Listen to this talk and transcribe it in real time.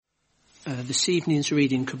This evening's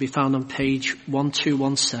reading could be found on page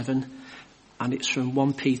 1217, and it's from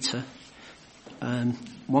 1 Peter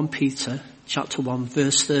chapter 1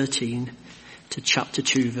 verse 13 to chapter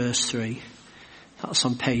 2 verse 3. That's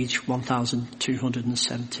on page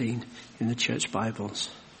 1217 in the church Bibles.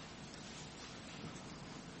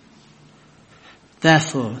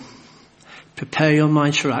 Therefore, prepare your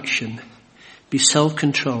minds for action, be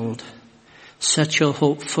self-controlled, set your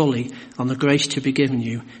hope fully on the grace to be given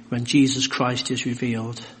you when Jesus Christ is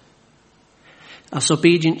revealed. As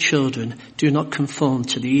obedient children, do not conform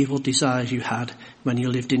to the evil desires you had when you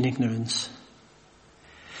lived in ignorance.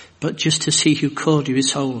 But just as he who called you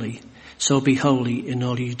is holy, so be holy in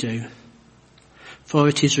all you do. For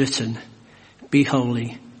it is written, be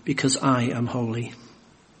holy, because I am holy.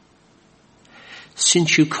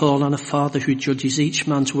 Since you call on a Father who judges each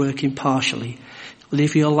man's work impartially,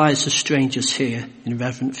 live your lives as strangers here in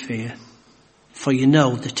reverent fear. For you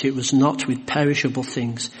know that it was not with perishable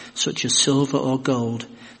things such as silver or gold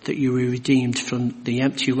that you were redeemed from the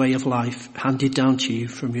empty way of life handed down to you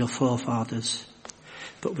from your forefathers,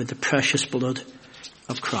 but with the precious blood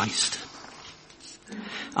of Christ,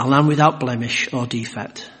 a lamb without blemish or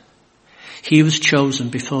defect. He was chosen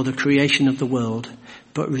before the creation of the world,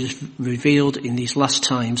 but was revealed in these last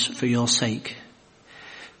times for your sake.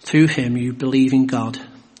 Through him you believe in God,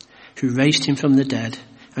 who raised him from the dead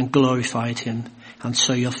and glorified him, and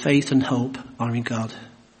so your faith and hope are in God.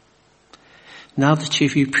 Now that you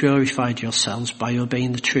have purified yourselves by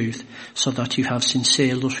obeying the truth, so that you have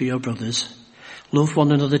sincere love for your brothers, love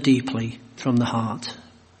one another deeply from the heart.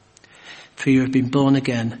 For you have been born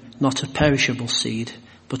again, not of perishable seed,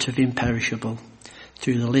 but of imperishable,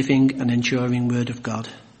 through the living and enduring word of God.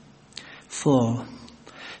 For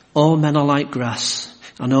all men are like grass,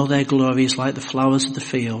 and all their glory is like the flowers of the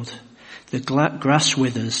field. The grass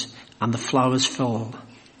withers and the flowers fall,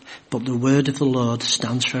 but the word of the Lord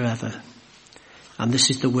stands forever. And this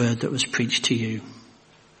is the word that was preached to you.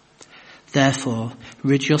 Therefore,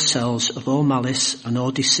 rid yourselves of all malice and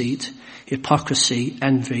all deceit, hypocrisy,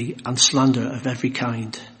 envy, and slander of every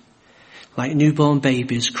kind. Like newborn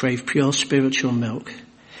babies, crave pure spiritual milk,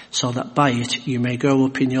 so that by it you may grow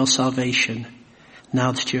up in your salvation,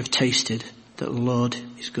 now that you have tasted that the Lord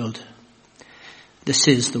is good. This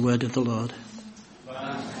is the word of the Lord.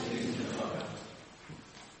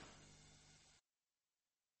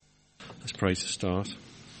 Let's pray to start.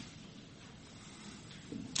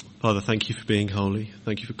 Father, thank you for being holy.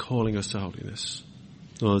 Thank you for calling us to holiness.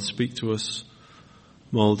 Lord, speak to us,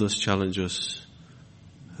 mould us, challenge us,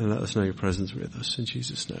 and let us know your presence with us. In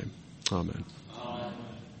Jesus' name, amen.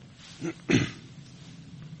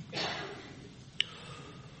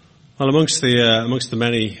 Well, amongst the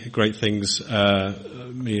many great things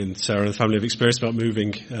me and Sarah and the family have experienced about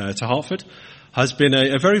moving to Hertford has been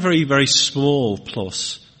a very, very, very small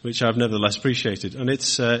plus, which I've nevertheless appreciated, and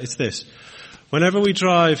it's this. Whenever we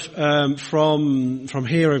drive from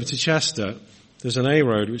here over to Chester, there's an A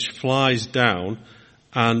road which flies down,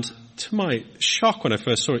 and to my shock when I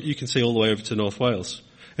first saw it, you can see all the way over to North Wales.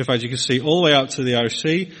 In fact, you can see all the way out to the Irish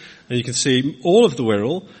Sea, and you can see all of the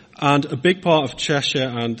Wirral, and a big part of Cheshire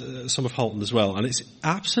and some of Halton as well. And it's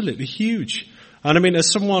absolutely huge. And I mean,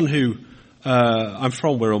 as someone who, I'm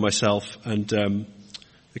from Wirral myself, and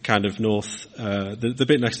the kind of north, the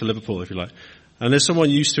bit next to Liverpool, if you like. And as someone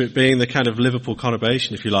used to it being the kind of Liverpool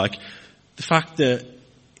conurbation, if you like, the fact that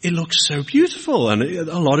it looks so beautiful, and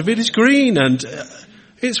a lot of it is green, and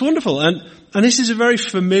it's wonderful. And this is a very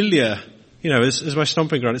familiar, as my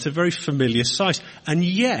stomping ground, it's a very familiar sight. And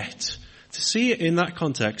yet, to see it in that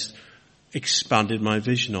context expanded my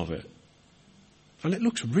vision of it. And it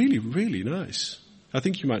looks really, really nice. I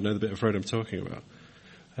think you might know the bit of road I'm talking about.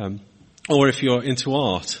 Or if you're into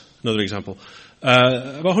art, another example.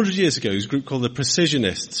 About 100 years ago, there was a group called the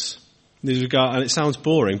Precisionists. These were guys, and it sounds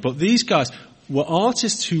boring, but these guys were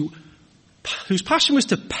artists whose passion was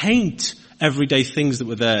to paint everyday things that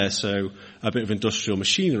were there. So a bit of industrial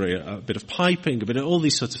machinery, a bit of piping, a bit of all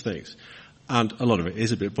these sorts of things. And a lot of it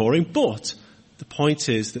is a bit boring, but the point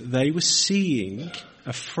is that they were seeing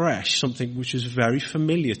afresh something which was very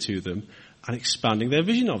familiar to them and expanding their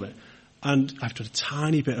vision of it. And I've done a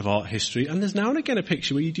tiny bit of art history, and there's now and again a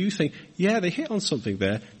picture where you do think, yeah, they hit on something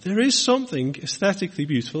there. There is something aesthetically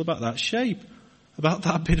beautiful about that shape, about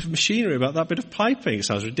that bit of machinery, about that bit of piping. It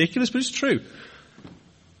sounds ridiculous, but it's true.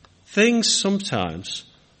 Things sometimes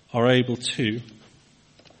are able to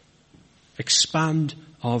expand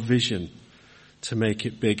our vision to make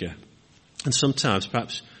it bigger. And sometimes,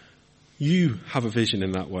 perhaps, you have a vision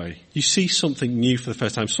in that way. You see something new for the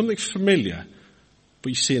first time, something familiar, but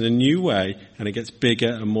you see it in a new way, and it gets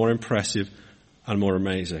bigger and more impressive and more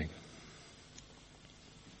amazing.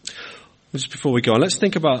 Just before we go on, let's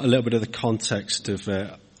think about a little bit of the context of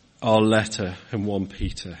our letter in 1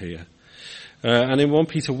 Peter here. And in 1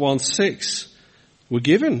 Peter 1:6, we're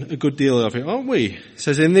given a good deal of it, aren't we? It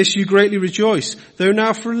says, "In this you greatly rejoice, though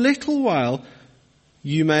now for a little while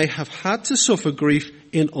you may have had to suffer grief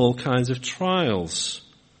in all kinds of trials."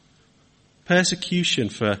 Persecution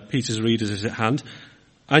for Peter's readers is at hand.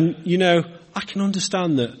 And, I can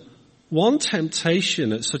understand that one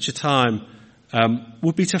temptation at such a time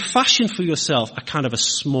would be to fashion for yourself a kind of a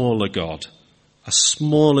smaller God, a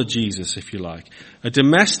smaller Jesus, if you like, a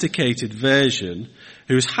domesticated version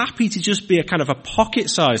who is happy to just be a kind of a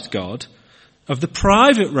pocket-sized God of the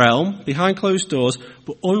private realm, behind closed doors,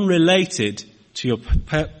 but unrelated to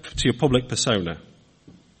your public persona.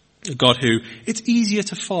 A God who it's easier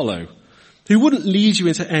to follow, who wouldn't lead you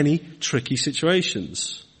into any tricky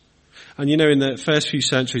situations. And in the first few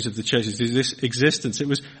centuries of the church's existence, it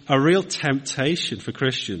was a real temptation for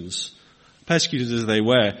Christians, persecuted as they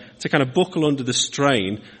were, to kind of buckle under the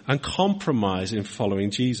strain and compromise in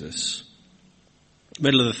following Jesus.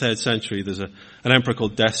 Middle of the 3rd century, there's an emperor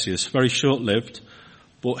called Decius, very short-lived,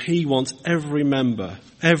 but he wants every member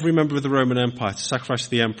of the Roman Empire to sacrifice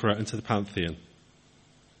to the emperor and to the Pantheon.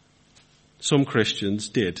 Some Christians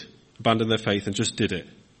did abandon their faith and just did it.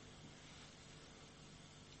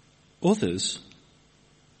 Others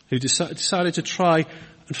who decided to try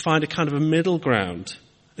and find a kind of a middle ground,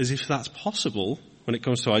 as if that's possible when it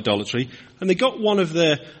comes to idolatry, and they got one of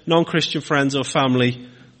their non-Christian friends or family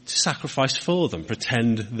to sacrifice for them,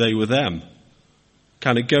 pretend they were them.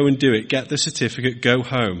 Kind of go and do it, get the certificate, go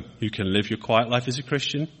home. You can live your quiet life as a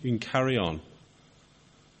Christian, you can carry on.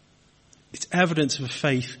 It's evidence of a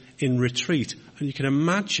faith in retreat, and you can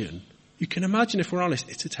imagine if we're honest,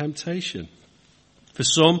 it's a temptation. For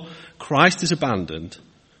some, Christ is abandoned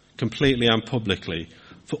completely and publicly.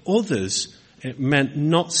 For others, it meant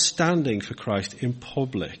not standing for Christ in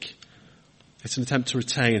public. It's an attempt to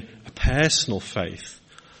retain a personal faith,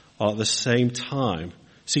 while at the same time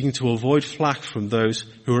seeking to avoid flack from those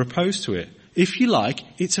who are opposed to it. If you like,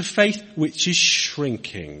 it's a faith which is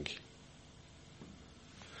shrinking.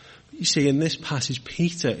 You see, in this passage,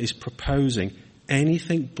 Peter is proposing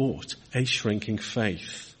anything but a shrinking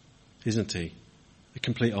faith, isn't he? The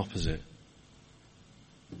complete opposite.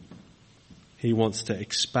 He wants to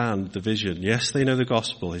expand the vision. Yes, they know the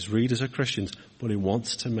gospel. His readers are Christians, but he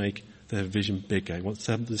wants to make their vision bigger. He wants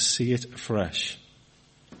them to see it afresh.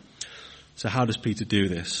 So how does Peter do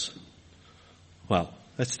this? Well,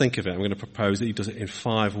 let's think of it. I'm going to propose that he does it in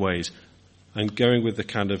 5 ways. And going with the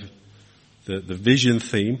kind of the vision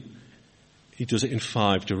theme, he does it in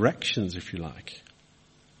 5 directions, if you like.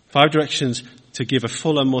 5 directions to give a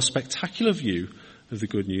fuller, more spectacular view of the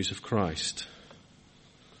good news of Christ.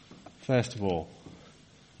 First of all,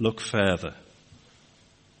 look further.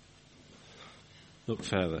 Look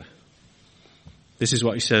further. This is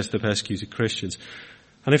what he says to the persecuted Christians.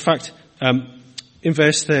 And in fact, in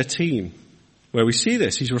verse 13, where we see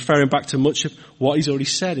this, he's referring back to much of what he's already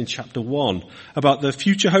said in chapter 1 about the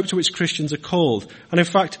future hope to which Christians are called. And in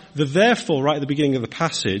fact, the therefore, right at the beginning of the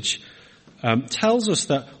passage, tells us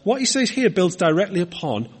that what he says here builds directly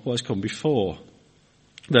upon what has come before.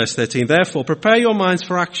 Verse 13, therefore, prepare your minds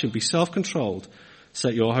for action, be self-controlled,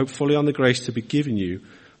 set your hope fully on the grace to be given you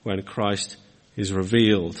when Christ is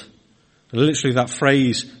revealed. And literally that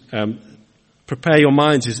phrase, prepare your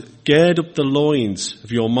minds, is gird up the loins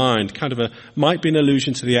of your mind. Kind of might be an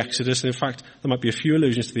allusion to the Exodus. And in fact, there might be a few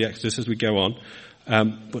allusions to the Exodus as we go on.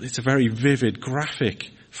 But it's a very vivid, graphic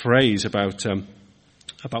phrase about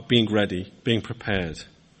being ready, being prepared.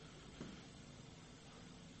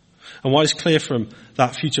 And what is clear from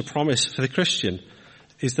that future promise for the Christian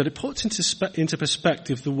is that it puts into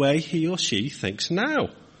perspective the way he or she thinks now.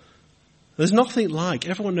 There's nothing like,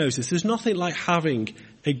 everyone knows this, there's nothing like having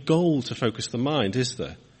a goal to focus the mind, is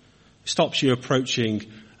there? It stops you approaching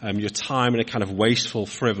your time in a kind of wasteful,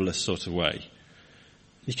 frivolous sort of way.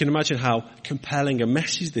 You can imagine how compelling a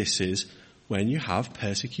message this is when you have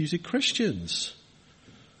persecuted Christians.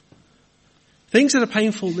 Things that are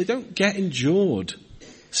painful, they don't get endured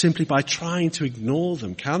simply by trying to ignore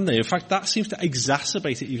them, can they? In fact, that seems to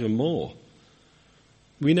exacerbate it even more.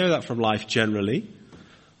 We know that from life generally.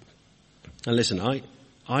 And listen,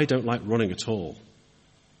 I don't like running at all.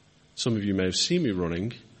 Some of you may have seen me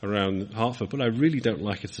running around Hartford, but I really don't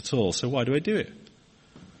like it at all. So why do I do it?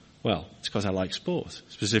 Well, it's because I like sport.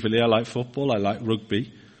 Specifically, I like football, I like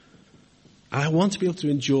rugby. And I want to be able to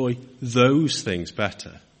enjoy those things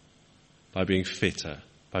better by being fitter,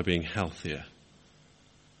 by being healthier.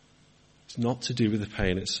 It's not to do with the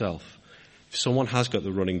pain itself. If someone has got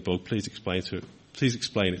the running bug, please explain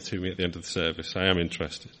it to me at the end of the service. I am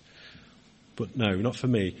interested. But no, not for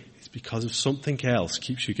me. It's because of something else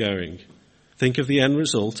keeps you going. Think of the end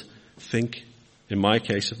result. Think, in my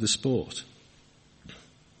case, of the sport.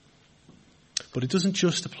 But it doesn't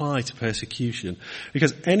just apply to persecution,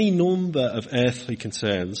 because any number of earthly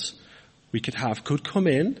concerns we could have could come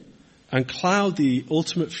in and cloud the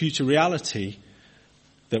ultimate future reality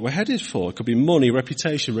that we're headed for. It could be money,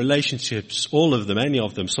 reputation, relationships, all of them, any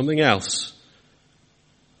of them, something else.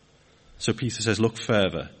 So Peter says, look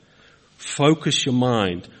further. Focus your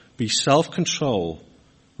mind. Be self-control.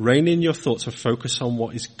 Rein in your thoughts and focus on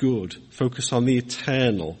what is good. Focus on the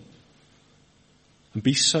eternal. And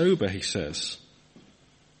be sober, he says.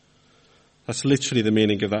 That's literally the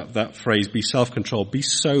meaning of that phrase, be self-controlled, be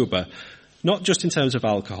sober. Not just in terms of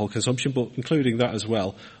alcohol consumption, but including that as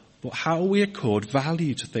well. But how we accord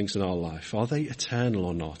value to things in our life. Are they eternal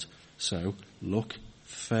or not? So, look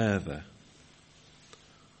further.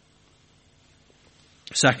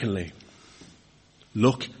 Secondly,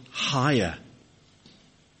 look higher.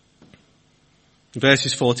 In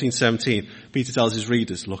verses 14-17, Peter tells his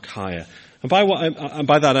readers, look higher. And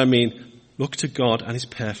by that I mean, look to God and his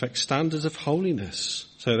perfect standards of holiness,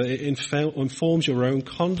 so that it informs your own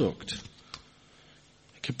conduct.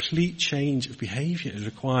 A complete change of behaviour is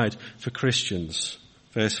required for Christians.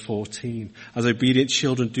 Verse 14, as obedient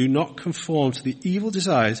children, do not conform to the evil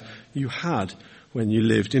desires you had when you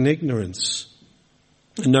lived in ignorance.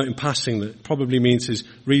 And note in passing that probably means his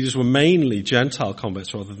readers were mainly Gentile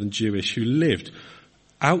converts rather than Jewish, who lived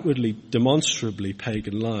outwardly, demonstrably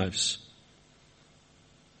pagan lives.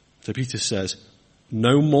 So Peter says,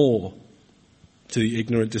 no more to the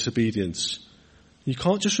ignorant disobedience. You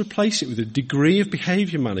can't just replace it with a degree of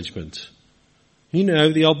behaviour management. You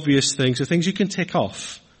know, the obvious things, the things you can tick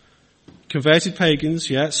off. Converted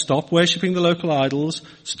pagans, stop worshipping the local idols,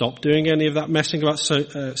 stop doing any of that messing about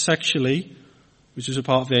sexually, which is a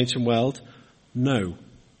part of the ancient world. No,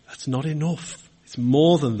 that's not enough. It's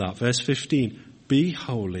more than that. Verse 15, be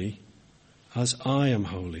holy as I am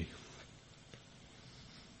holy.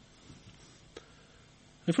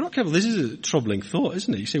 If we're not careful, this is a troubling thought,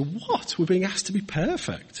 isn't it? You say, what? We're being asked to be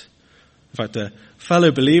perfect. In fact, a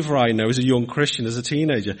fellow believer I know as a young Christian, as a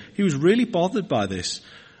teenager, he was really bothered by this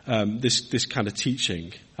kind of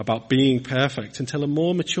teaching about being perfect, until a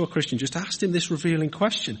more mature Christian just asked him this revealing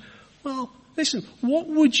question. Well, listen, what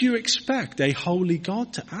would you expect a holy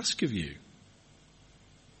God to ask of you?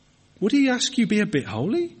 Would he ask you be a bit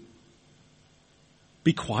holy?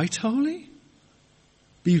 Be quite holy?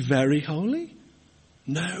 Be very holy?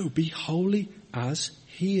 No, be holy as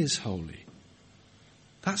he is holy.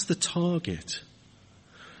 That's the target.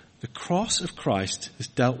 The cross of Christ has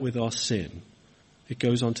dealt with our sin. It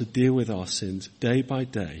goes on to deal with our sins day by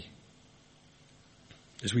day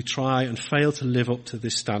as we try and fail to live up to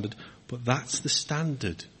this standard. But that's the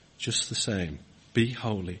standard, just the same. Be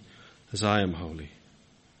holy as I am holy.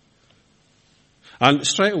 And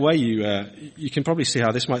straight away you can probably see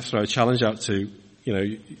how this might throw a challenge out to,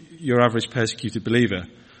 your average persecuted believer.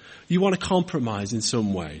 You want to compromise in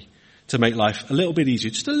some way to make life a little bit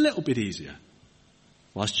easier, just a little bit easier,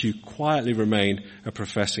 whilst you quietly remain a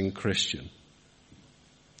professing Christian.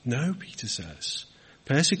 No, Peter says.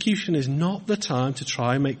 Persecution is not the time to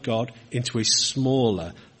try and make God into a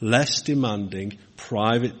smaller, less demanding,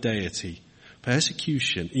 private deity.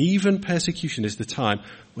 Even persecution is the time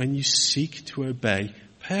when you seek to obey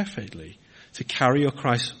perfectly, to carry your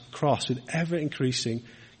cross with ever-increasing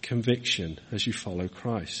conviction as you follow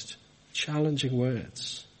Christ. Challenging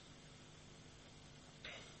words.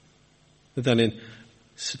 But then in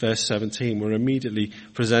verse 17, we're immediately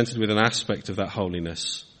presented with an aspect of that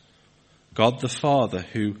holiness. God the Father,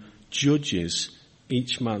 who judges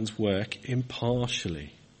each man's work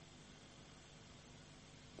impartially.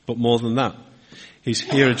 But more than that, he's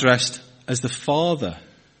here addressed as the Father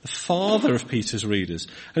of Peter's readers.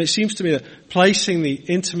 And it seems to me that placing the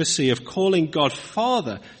intimacy of calling God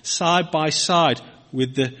Father side by side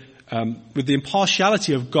with the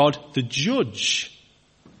impartiality of God the Judge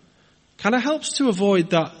kind of helps to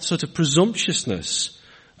avoid that sort of presumptuousness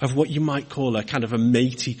of what you might call a kind of a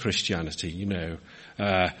matey Christianity.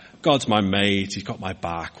 God's my mate, he's got my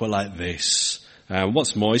back, we're like this.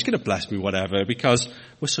 What's more, he's going to bless me, whatever, because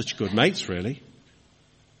we're such good mates, really.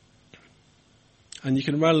 And you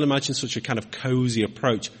can well imagine such a kind of cozy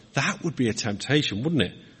approach. That would be a temptation, wouldn't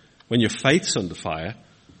it? When your faith's under fire,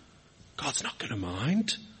 God's not going to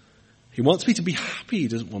mind. He wants me to be happy. He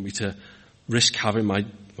doesn't want me to risk having my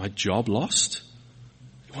job lost.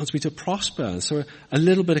 He wants me to prosper. And so a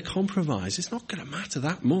little bit of compromise, it's not going to matter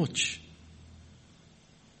that much.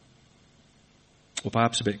 Or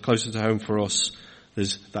perhaps a bit closer to home for us,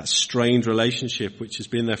 There's that strained relationship which has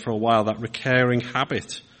been there for a while, that recurring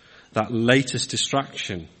habit, that latest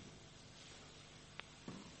distraction.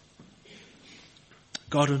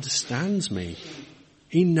 God understands me.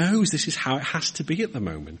 He knows this is how it has to be at the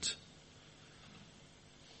moment.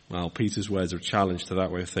 Well, Peter's words are a challenge to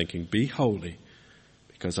that way of thinking. Be holy,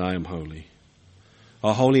 because I am holy.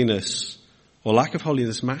 Our holiness, or lack of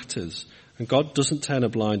holiness, matters. And God doesn't turn a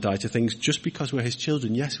blind eye to things just because we're his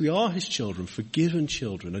children. Yes, we are his children, forgiven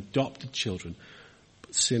children, adopted children.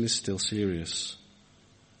 But sin is still serious.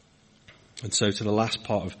 And so to the last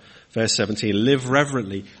part of verse 17, live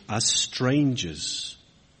reverently as strangers.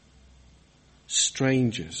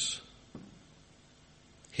 Strangers.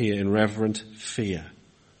 Here in reverent fear.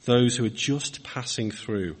 Those who are just passing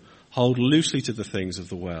through. Hold loosely to the things of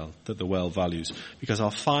the world that the world values, because our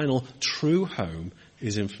final true home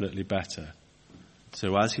is infinitely better.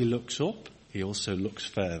 So as he looks up, he also looks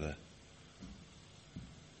further.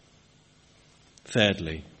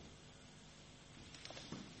 Thirdly,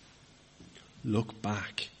 look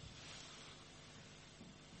back.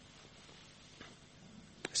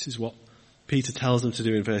 This is what Peter tells them to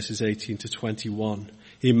do in verses 18 to 21.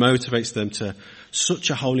 He motivates them to such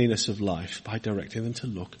a holiness of life by directing them to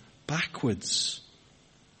look backwards.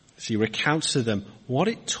 As he recounts to them what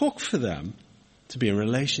it took for them to be in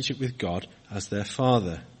relationship with God as their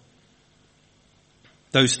Father.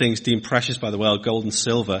 Those things deemed precious by the world, gold and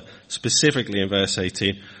silver, specifically in verse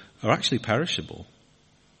 18, are actually perishable.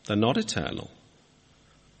 They're not eternal.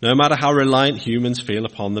 No matter how reliant humans feel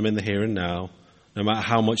upon them in the here and now, no matter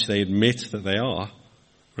how much they admit that they are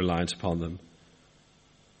reliant upon them,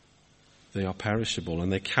 they are perishable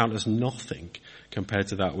and they count as nothing compared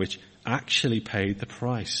to that which actually paid the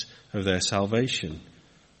price of their salvation.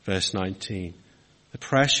 Verse 19, the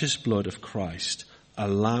precious blood of Christ, a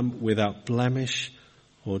lamb without blemish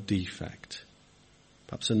or defect.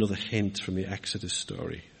 Perhaps another hint from the Exodus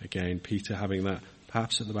story. Again, Peter having that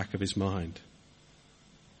perhaps at the back of his mind.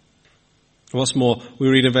 What's more, we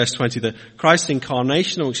read in verse 20 that Christ's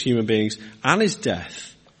incarnation amongst human beings and his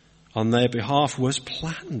death on their behalf was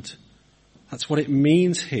planned. That's what it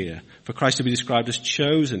means here for Christ to be described as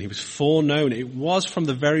chosen. He was foreknown. It was from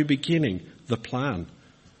the very beginning the plan.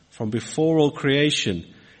 From before all creation,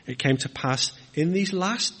 it came to pass in these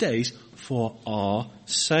last days for our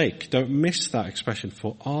sake. Don't miss that expression,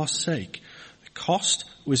 for our sake. The cost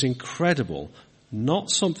was incredible,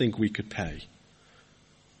 not something we could pay.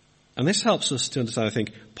 And this helps us to understand, I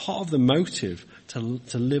think, part of the motive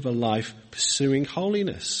to live a life pursuing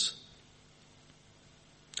holiness.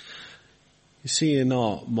 You see, in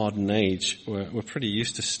our modern age, we're pretty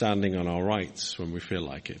used to standing on our rights when we feel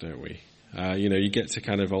like it, don't we? You get to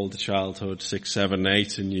kind of older childhood, 6, 7,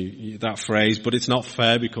 8, and you that phrase, but it's not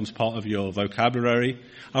fair, becomes part of your vocabulary.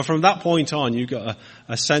 And from that point on, you got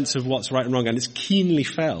a sense of what's right and wrong, and it's keenly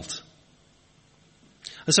felt.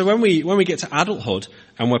 And so when we get to adulthood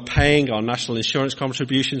and we're paying our national insurance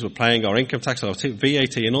contributions, we're paying our income tax, our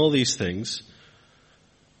VAT, and all these things,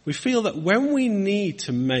 we feel that when we need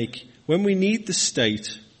the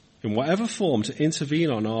state in whatever form to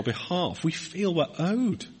intervene on our behalf, we feel we're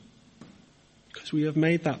owed because we have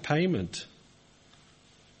made that payment.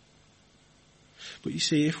 But you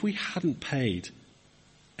see, if we hadn't paid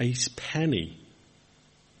a penny,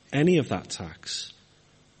 any of that tax,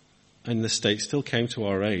 and the state still came to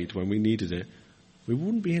our aid when we needed it, we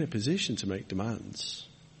wouldn't be in a position to make demands.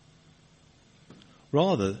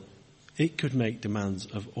 Rather, it could make demands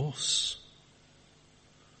of us.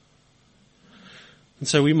 And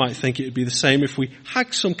so we might think it would be the same if we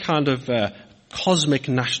had some kind of cosmic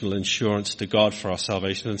national insurance to God for our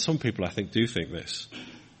salvation. And some people, I think, do think this.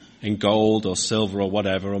 In gold or silver or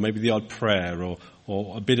whatever, or maybe the odd prayer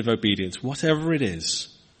or a bit of obedience, whatever it is.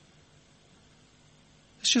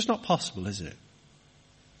 It's just not possible, is it?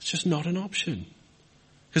 It's just not an option.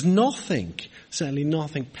 Because nothing, certainly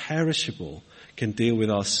nothing perishable, can deal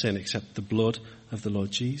with our sin except the blood of the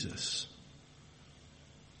Lord Jesus,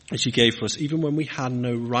 which he gave for us even when we had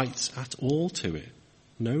no rights at all to it.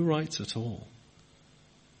 No rights at all.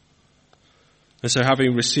 And so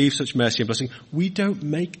having received such mercy and blessing, we don't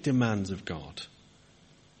make demands of God.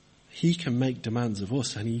 He can make demands of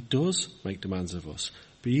us, and he does make demands of us.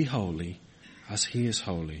 Be holy as he is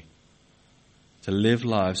holy. To live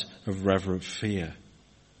lives of reverent fear.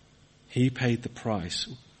 He paid the price.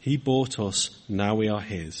 He bought us, now we are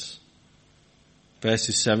his.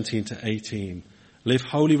 Verses 17 to 18. Live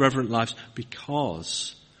holy, reverent lives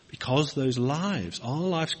because those lives, our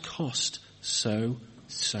lives, cost so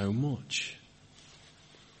much.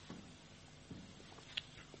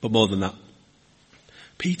 But more than that,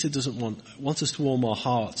 Peter doesn't want us to warm our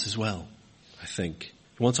hearts as well. I think.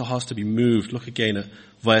 If you want our hearts to be moved, look again at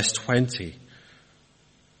verse 20.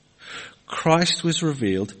 Christ was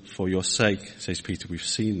revealed for your sake, says Peter. We've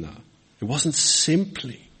seen that. It wasn't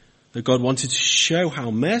simply that God wanted to show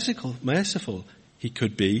how merciful he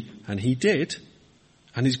could be, and he did.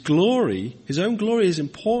 And his glory, his own glory, is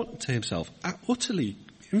important to himself, utterly,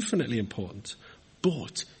 infinitely important.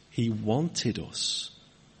 But he wanted us.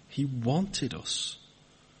 He wanted us.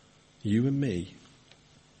 You and me.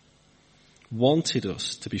 Wanted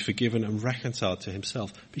us to be forgiven and reconciled to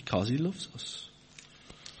himself because he loves us.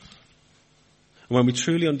 And when we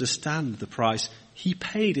truly understand the price he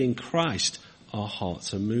paid in Christ, our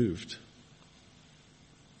hearts are moved.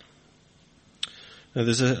 Now,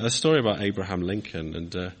 there's a story about Abraham Lincoln,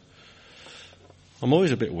 and I'm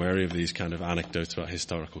always a bit wary of these kind of anecdotes about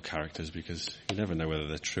historical characters because you never know whether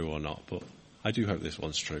they're true or not, but I do hope this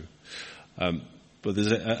one's true. But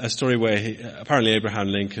there's a story where apparently Abraham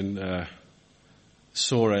Lincoln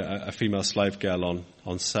saw a female slave girl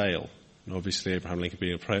on sale. And obviously Abraham Lincoln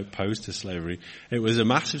being opposed to slavery, it was a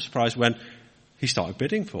massive surprise when he started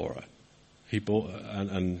bidding for her. He bought,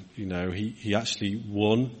 and you know, he actually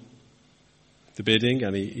won the bidding,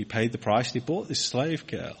 and he paid the price, and he bought this slave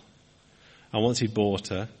girl. And once he bought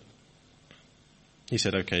her, he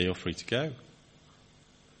said, okay, you're free to go.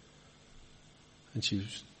 And she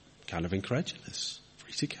was kind of incredulous.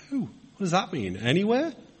 Free to go? What does that mean?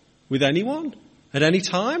 Anywhere? With anyone? At any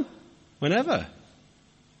time? Whenever?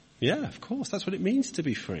 Yeah, of course, that's what it means to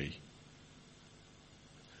be free.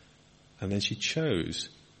 And then she chose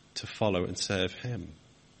to follow and serve him.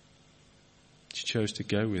 She chose to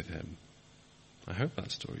go with him. I hope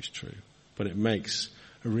that story's true. But it makes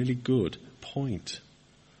a really good point.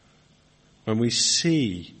 When we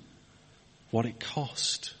see what it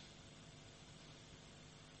cost.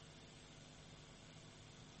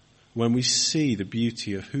 When we see the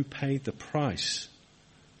beauty of who paid the price,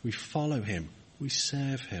 we follow him. We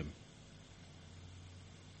serve him.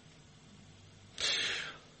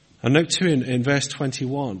 And note too in verse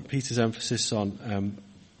 21, Peter's emphasis on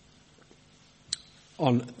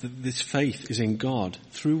this faith is in God.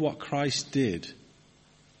 Through what Christ did,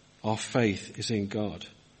 our faith is in God.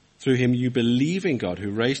 Through him you believe in God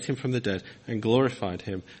who raised him from the dead and glorified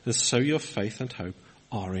him. And so your faith and hope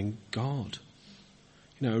are in God.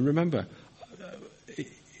 You know, and remember,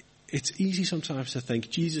 it's easy sometimes to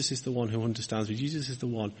think Jesus is the one who understands me. Jesus is the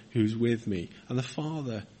one who's with me. And the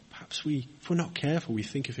Father, perhaps if we're not careful, we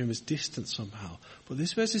think of him as distant somehow. But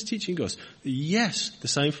this verse is teaching us that yes, the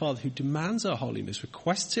same Father who demands our holiness,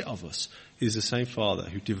 requests it of us, is the same Father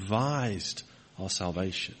who devised our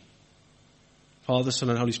salvation. Father, Son,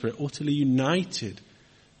 and Holy Spirit utterly united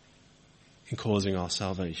in causing our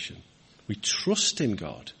salvation. We trust in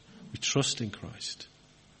God. We trust in Christ.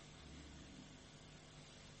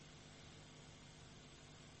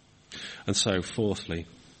 And so, fourthly,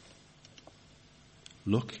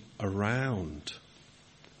 look around.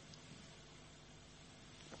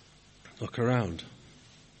 Look around.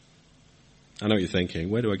 I know what you're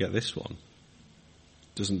thinking. Where do I get this one?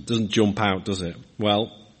 Doesn't jump out, does it?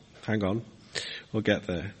 Well, hang on. We'll get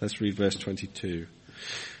there. Let's read verse 22.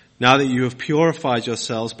 Now that you have purified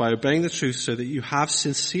yourselves by obeying the truth so that you have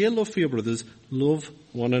sincere love for your brothers, love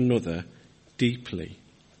one another deeply.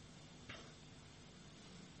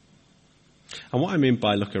 And what I mean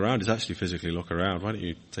by look around is actually physically look around. Why don't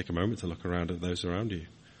you take a moment to look around at those around you?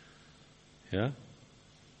 Yeah?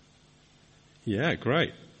 Yeah,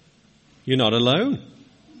 great. You're not alone,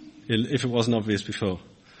 if it wasn't obvious before.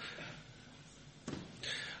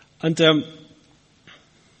 And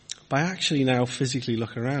by actually now physically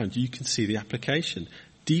look around, you can see the application.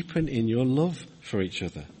 Deepen in your love for each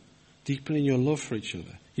other. Deepen in your love for each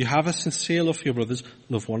other. You have a sincere love for your brothers.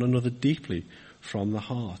 Love one another deeply from the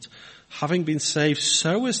heart. Having been saved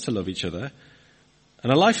so as to love each other,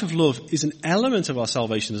 and a life of love is an element of our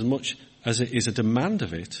salvation as much as it is a demand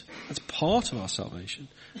of it. That's part of our salvation.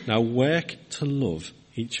 Now work to love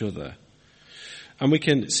each other. And we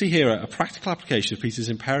can see here a practical application of Peter's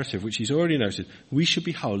imperative, which he's already noted. We should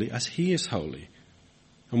be holy as he is holy.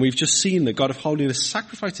 And we've just seen that God of holiness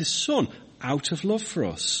sacrificed his Son out of love for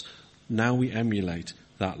us. Now we emulate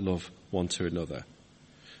that love one to another.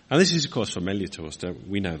 And this is, of course, familiar to us.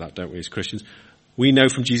 We know that, don't we, as Christians? We know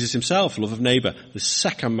from Jesus himself, love of neighbour, the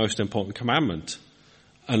second most important commandment.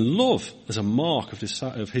 And love as a mark of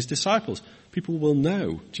his disciples. People will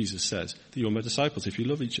know, Jesus says, that you're my disciples if you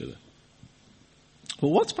love each other. But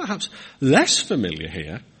what's perhaps less familiar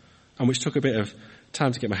here, and which took a bit of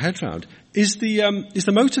time to get my head around, is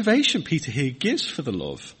the motivation Peter here gives for the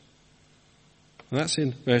love. And that's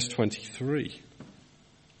in verse 23.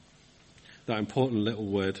 That important little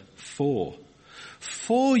word, for.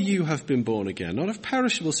 For you have been born again, not of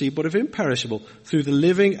perishable seed, but of imperishable, through the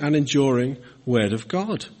living and enduring word of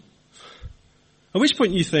God. At which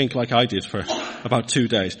point you think, like I did for about 2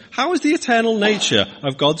 days, how is the eternal nature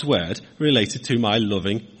of God's word related to my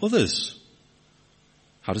loving others?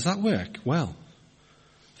 How does that work? Well,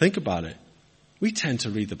 think about it. We tend to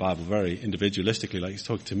read the Bible very individualistically, like it's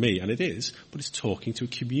talking to me, and it is, but it's talking to a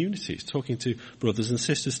community. It's talking to brothers and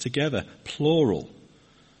sisters together, plural.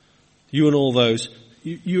 You and all those,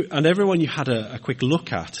 you and everyone you had a quick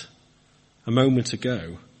look at a moment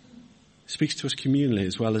ago speaks to us communally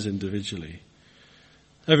as well as individually.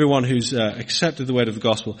 Everyone who's accepted the word of the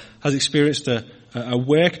gospel has experienced a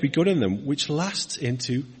work begun in them which lasts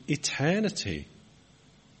into eternity.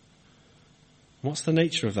 What's the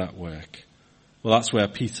nature of that work? Well, that's where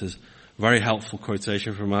Peter's very helpful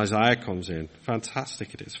quotation from Isaiah comes in.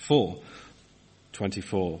 Fantastic it is.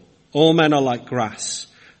 4:24. All men are like grass,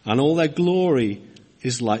 and all their glory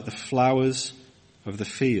is like the flowers of the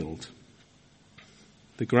field.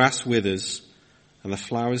 The grass withers, and the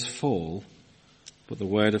flowers fall, but the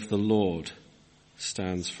word of the Lord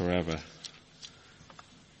stands forever.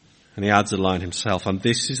 And he adds a line himself, and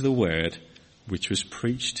this is the word which was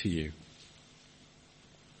preached to you.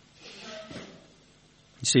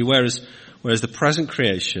 You see, whereas the present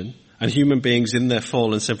creation and human beings in their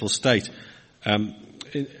fallen sinful state,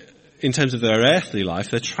 in terms of their earthly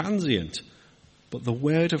life, they're transient. But the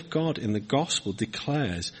word of God in the gospel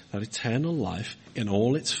declares that eternal life in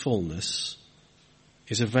all its fullness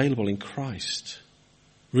is available in Christ,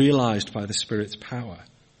 realized by the Spirit's power.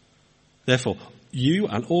 Therefore, you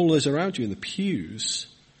and all those around you in the pews,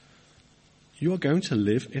 you are going to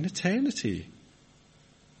live in eternity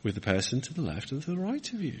with the person to the left and to the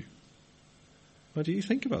right of you. Why do you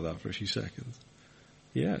think about that for a few seconds?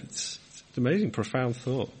 Yeah, it's an amazing, profound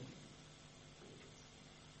thought.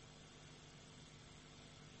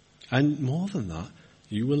 And more than that,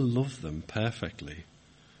 you will love them perfectly.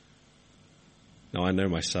 Now, I know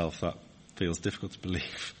myself that feels difficult to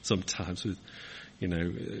believe sometimes with,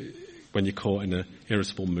 when you're caught in an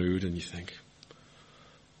irritable mood and you think,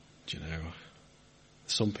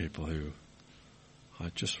 some people who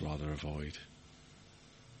I'd just rather avoid.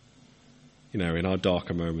 In our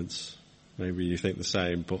darker moments, maybe you think the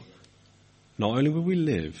same, but not only will we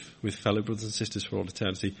live with fellow brothers and sisters for all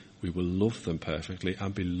eternity, we will love them perfectly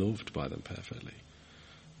and be loved by them perfectly.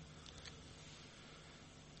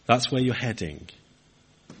 That's where you're heading.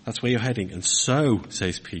 That's where you're heading. And so,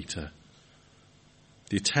 says Peter,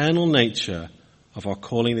 the eternal nature of our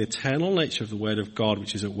calling, the eternal nature of the word of God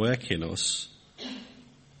which is at work in us,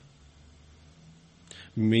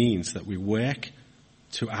 means that we work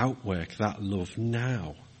to outwork that love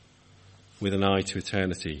now with an eye to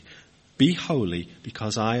eternity. Be holy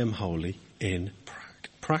because I am holy in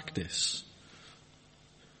practice.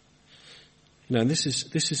 And this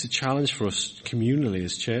is a challenge for us communally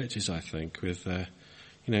as churches, I think, with,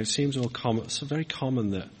 it seems all common, it's very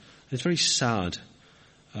common that, it's very sad,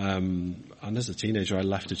 and as a teenager I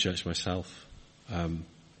left a church myself,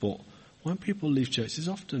 but when people leave church it's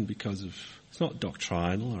often because of, it's not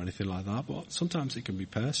doctrinal or anything like that, but sometimes it can be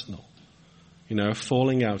personal.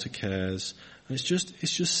 Falling out occurs, and it's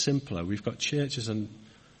just simpler. We've got churches and,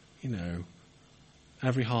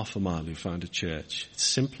 every half a mile we found a church. It's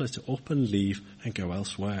simpler to up and leave and go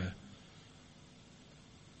elsewhere.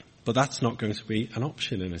 But that's not going to be an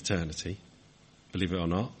option in eternity, believe it or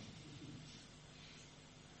not.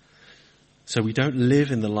 So we don't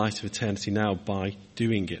live in the light of eternity now by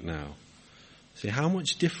doing it now. See how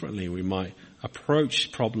much differently we might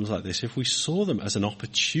approach problems like this if we saw them as an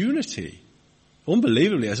opportunity,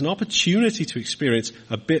 unbelievably, as an opportunity to experience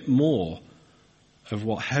a bit more of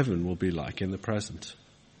what heaven will be like in the present.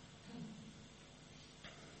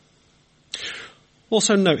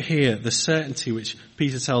 Also note here the certainty which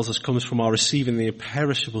Peter tells us comes from our receiving the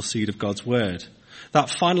imperishable seed of God's word. That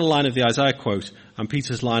final line of the Isaiah quote and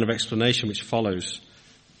Peter's line of explanation which follows.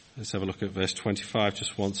 Let's have a look at verse 25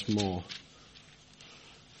 just once more.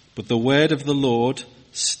 But the word of the Lord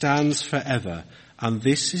stands forever, and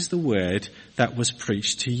this is the word that was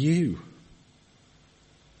preached to you.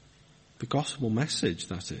 The gospel message,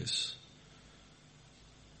 that is.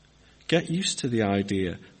 Get used to the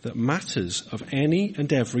idea that matters of any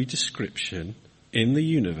and every description in the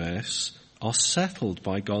universe are settled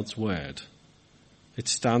by God's word. It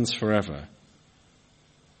stands forever.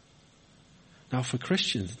 Now for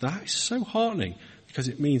Christians, that is so heartening because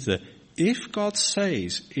it means that if God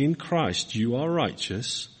says in Christ you are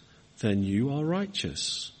righteous, then you are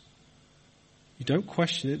righteous. You don't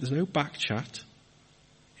question it. There's no back chat.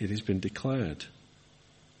 It has been declared.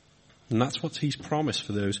 And that's what he's promised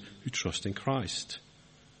for those who trust in Christ.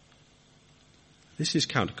 This is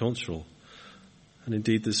countercultural. And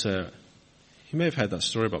indeed, you may have heard that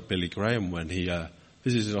story about Billy Graham when he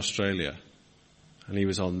visited Australia. And he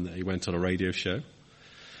went on a radio show.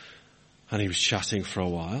 And he was chatting for a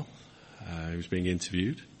while. He was being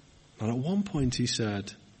interviewed. And at one point he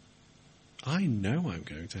said, I know I'm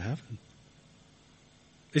going to heaven.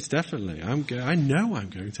 It's definitely, I know I'm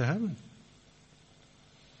going to heaven.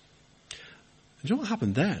 And you know what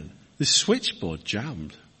happened then? The switchboard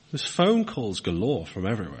jammed. There's phone calls galore from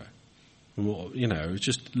everywhere. And,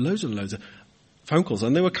 just loads and loads of phone calls.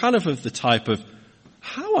 And they were kind of the type of,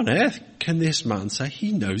 how on earth can this man say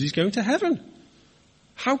he knows he's going to heaven?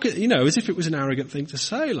 How can, as if it was an arrogant thing to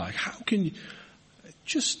say, like, how can you,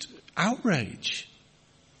 just outrage.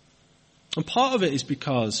 And part of it is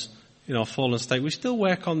because, in our fallen state, we still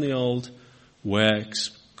work on the old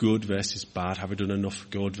works, good versus bad, have I done enough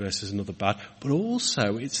good versus another bad, but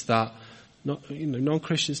also it's that,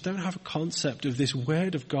 non-Christians don't have a concept of this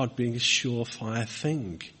word of God being a surefire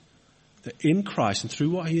thing. That in Christ and through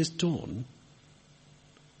what he has done,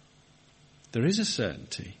 there is a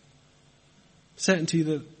certainty. Certainty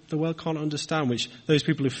that the world can't understand, which those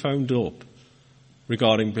people who phoned up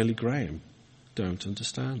regarding Billy Graham don't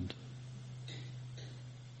understand.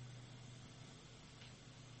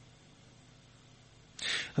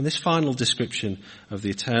 And this final description of the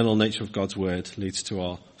eternal nature of God's word leads to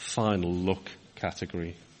our final look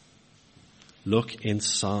category. Look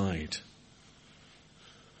inside.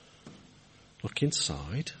 Look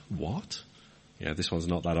inside? What? Yeah, this one's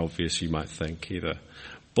not that obvious, you might think, either.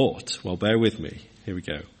 But, well, bear with me. Here we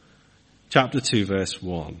go. Chapter 2, verse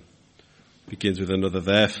 1 begins with another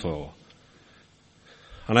therefore.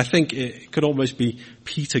 And I think it could almost be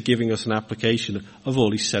Peter giving us an application of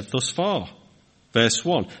all he's said thus far. Verse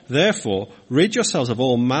 1, therefore, rid yourselves of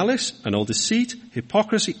all malice and all deceit,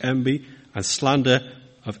 hypocrisy, envy, and slander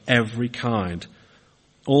of every kind.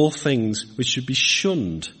 All things which should be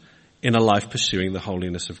shunned in a life pursuing the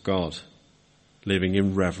holiness of God, living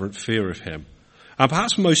in reverent fear of him. And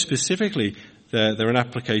perhaps most specifically, they're an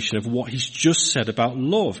application of what he's just said about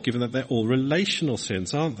love, given that they're all relational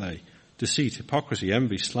sins, aren't they? Deceit, hypocrisy,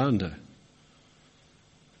 envy, slander.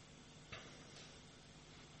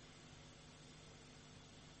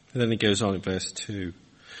 And then he goes on in verse 2.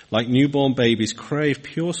 Like newborn babies, crave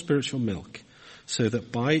pure spiritual milk, so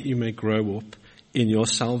that by it you may grow up in your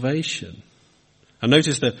salvation. And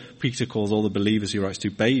notice that Peter calls all the believers he writes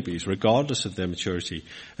to babies, regardless of their maturity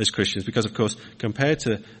as Christians, because of course, compared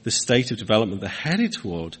to the state of development they're headed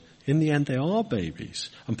toward, in the end they are babies.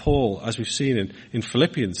 And Paul, as we've seen in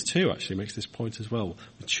Philippians 2, actually makes this point as well.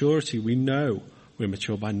 Maturity, we know we're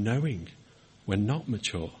mature by knowing we're not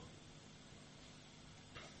mature.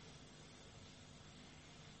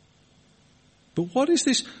 But what is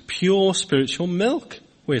this pure spiritual milk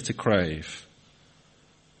we're to crave?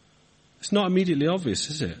 It's not immediately obvious,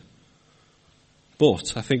 is it?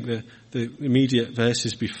 But I think the immediate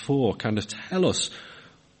verses before kind of tell us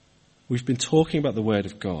we've been talking about the Word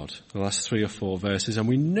of God, the last 3 or 4 verses, and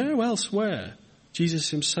we know elsewhere, Jesus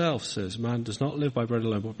himself says, man does not live by bread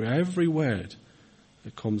alone, but by every word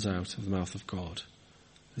that comes out of the mouth of God.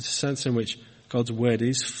 There's a sense in which God's Word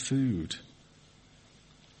is food.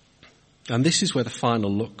 And this is where the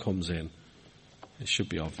final look comes in. It should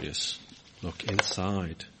be obvious. Look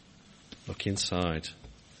inside. Look inside.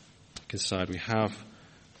 Look inside. We have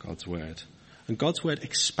God's Word. And God's Word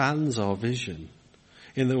expands our vision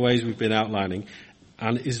in the ways we've been outlining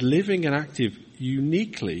and is living and active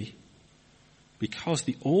uniquely because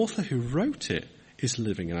the author who wrote it is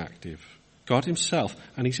living and active. God himself.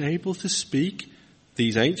 And he's able to speak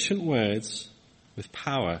these ancient words with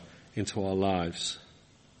power into our lives.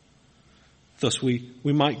 Thus we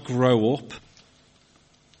might grow up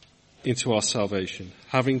into our salvation,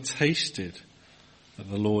 having tasted that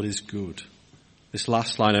the Lord is good. This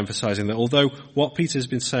last line emphasizing that although what Peter has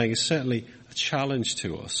been saying is certainly a challenge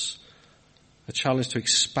to us, a challenge to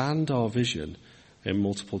expand our vision in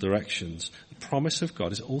multiple directions, the promise of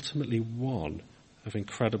God is ultimately one of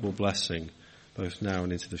incredible blessing, both now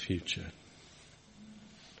and into the future.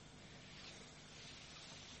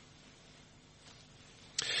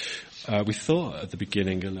 We thought at the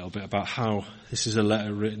beginning a little bit about how this is a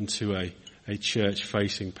letter written to a church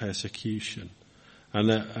facing persecution. And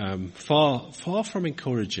that far from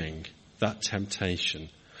encouraging that temptation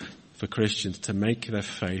for Christians to make their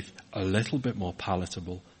faith a little bit more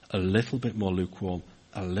palatable, a little bit more lukewarm,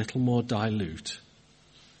 a little more dilute,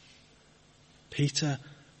 Peter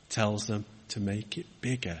tells them to make it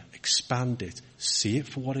bigger, expand it, see it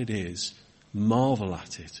for what it is, marvel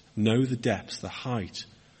at it, know the depth, the height,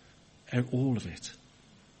 all of it.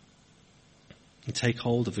 And take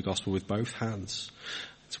hold of the gospel with both hands.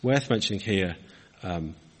 It's worth mentioning here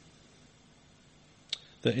that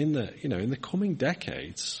in the coming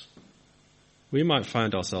decades, we might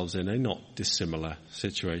find ourselves in a not dissimilar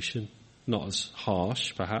situation, not as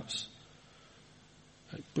harsh, perhaps.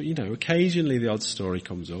 But, occasionally the odd story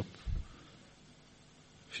comes up.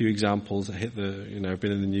 A few examples that have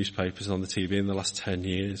been in the newspapers and on the TV in the last 10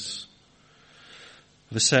 years.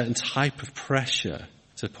 Of a certain type of pressure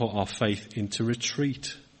to put our faith into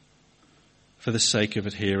retreat for the sake of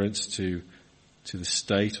adherence to the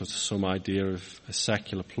state or to some idea of a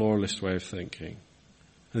secular pluralist way of thinking.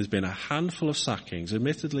 There's been a handful of sackings,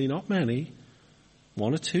 admittedly not many,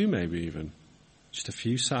 one or two maybe even, just a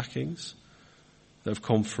few sackings that have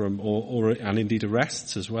come from, and indeed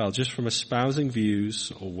arrests as well, just from espousing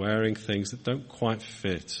views or wearing things that don't quite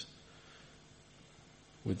fit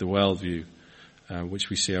with the worldview which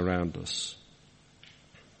we see around us.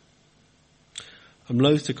 I'm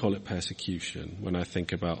loath to call it persecution when I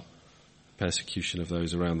think about persecution of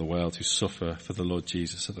those around the world who suffer for the Lord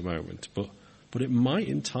Jesus at the moment, but it might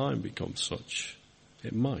in time become such.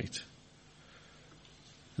 It might.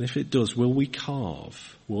 And if it does, will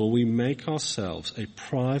we make ourselves a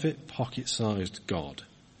private, pocket-sized God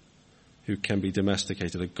who can be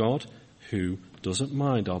domesticated, a God who doesn't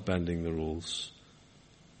mind our bending the rules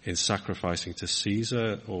in sacrificing to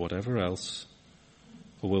Caesar or whatever else?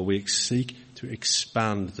 Or will we seek to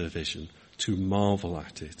expand the vision, to marvel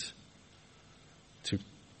at it, to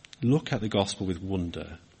look at the gospel with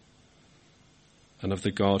wonder, and of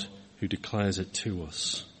the God who declares it to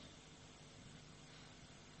us?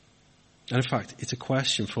 And in fact, it's a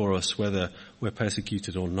question for us whether we're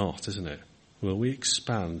persecuted or not, isn't it? Will we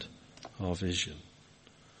expand our vision?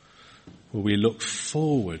 Will we look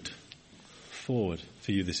forward, for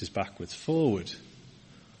you this is backwards, forward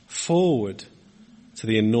to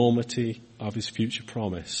the enormity of his future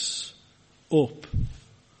promise, up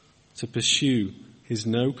to pursue his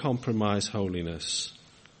no compromise holiness,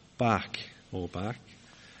 back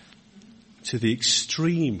to the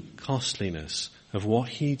extreme costliness of what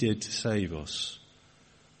he did to save us.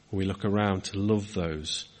 When we look around to love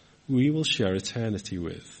those we will share eternity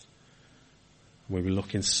with. When we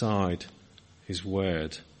look inside his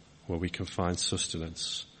word, where we can find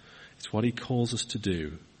sustenance. It's what he calls us to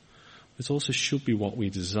do. It also should be what we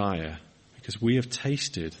desire, because we have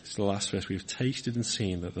tasted, it's the last verse, we have tasted and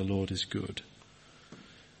seen that the Lord is good.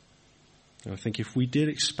 And I think if we did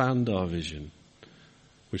expand our vision,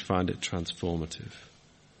 we'd find it transformative.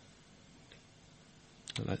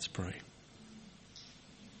 And let's pray.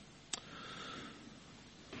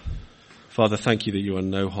 Father, thank you that you are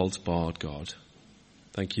no holds barred God.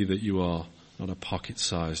 Thank you that you are not a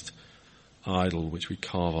pocket-sized idol which we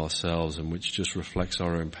carve ourselves and which just reflects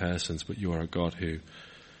our own persons, but you are a God who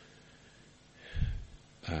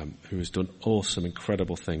has done awesome,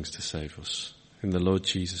 incredible things to save us in the Lord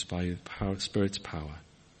Jesus by your Spirit's power.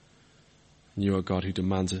 And you are a God who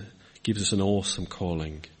gives us an awesome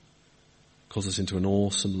calling, calls us into an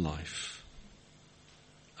awesome life,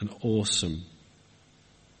 an awesome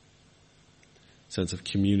sense of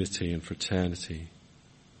community and fraternity,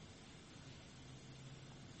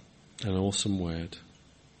 an awesome word.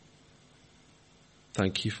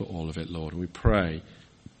 Thank you for all of it, Lord. And we pray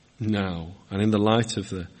now, and in the light of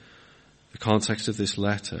the context of this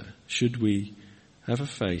letter, should we ever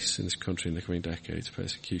face in this country in the coming decades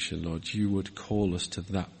persecution, Lord, you would call us to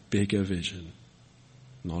that bigger vision,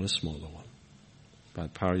 not a smaller one. By the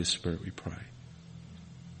power of your Spirit we pray.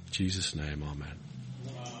 In Jesus' name, amen.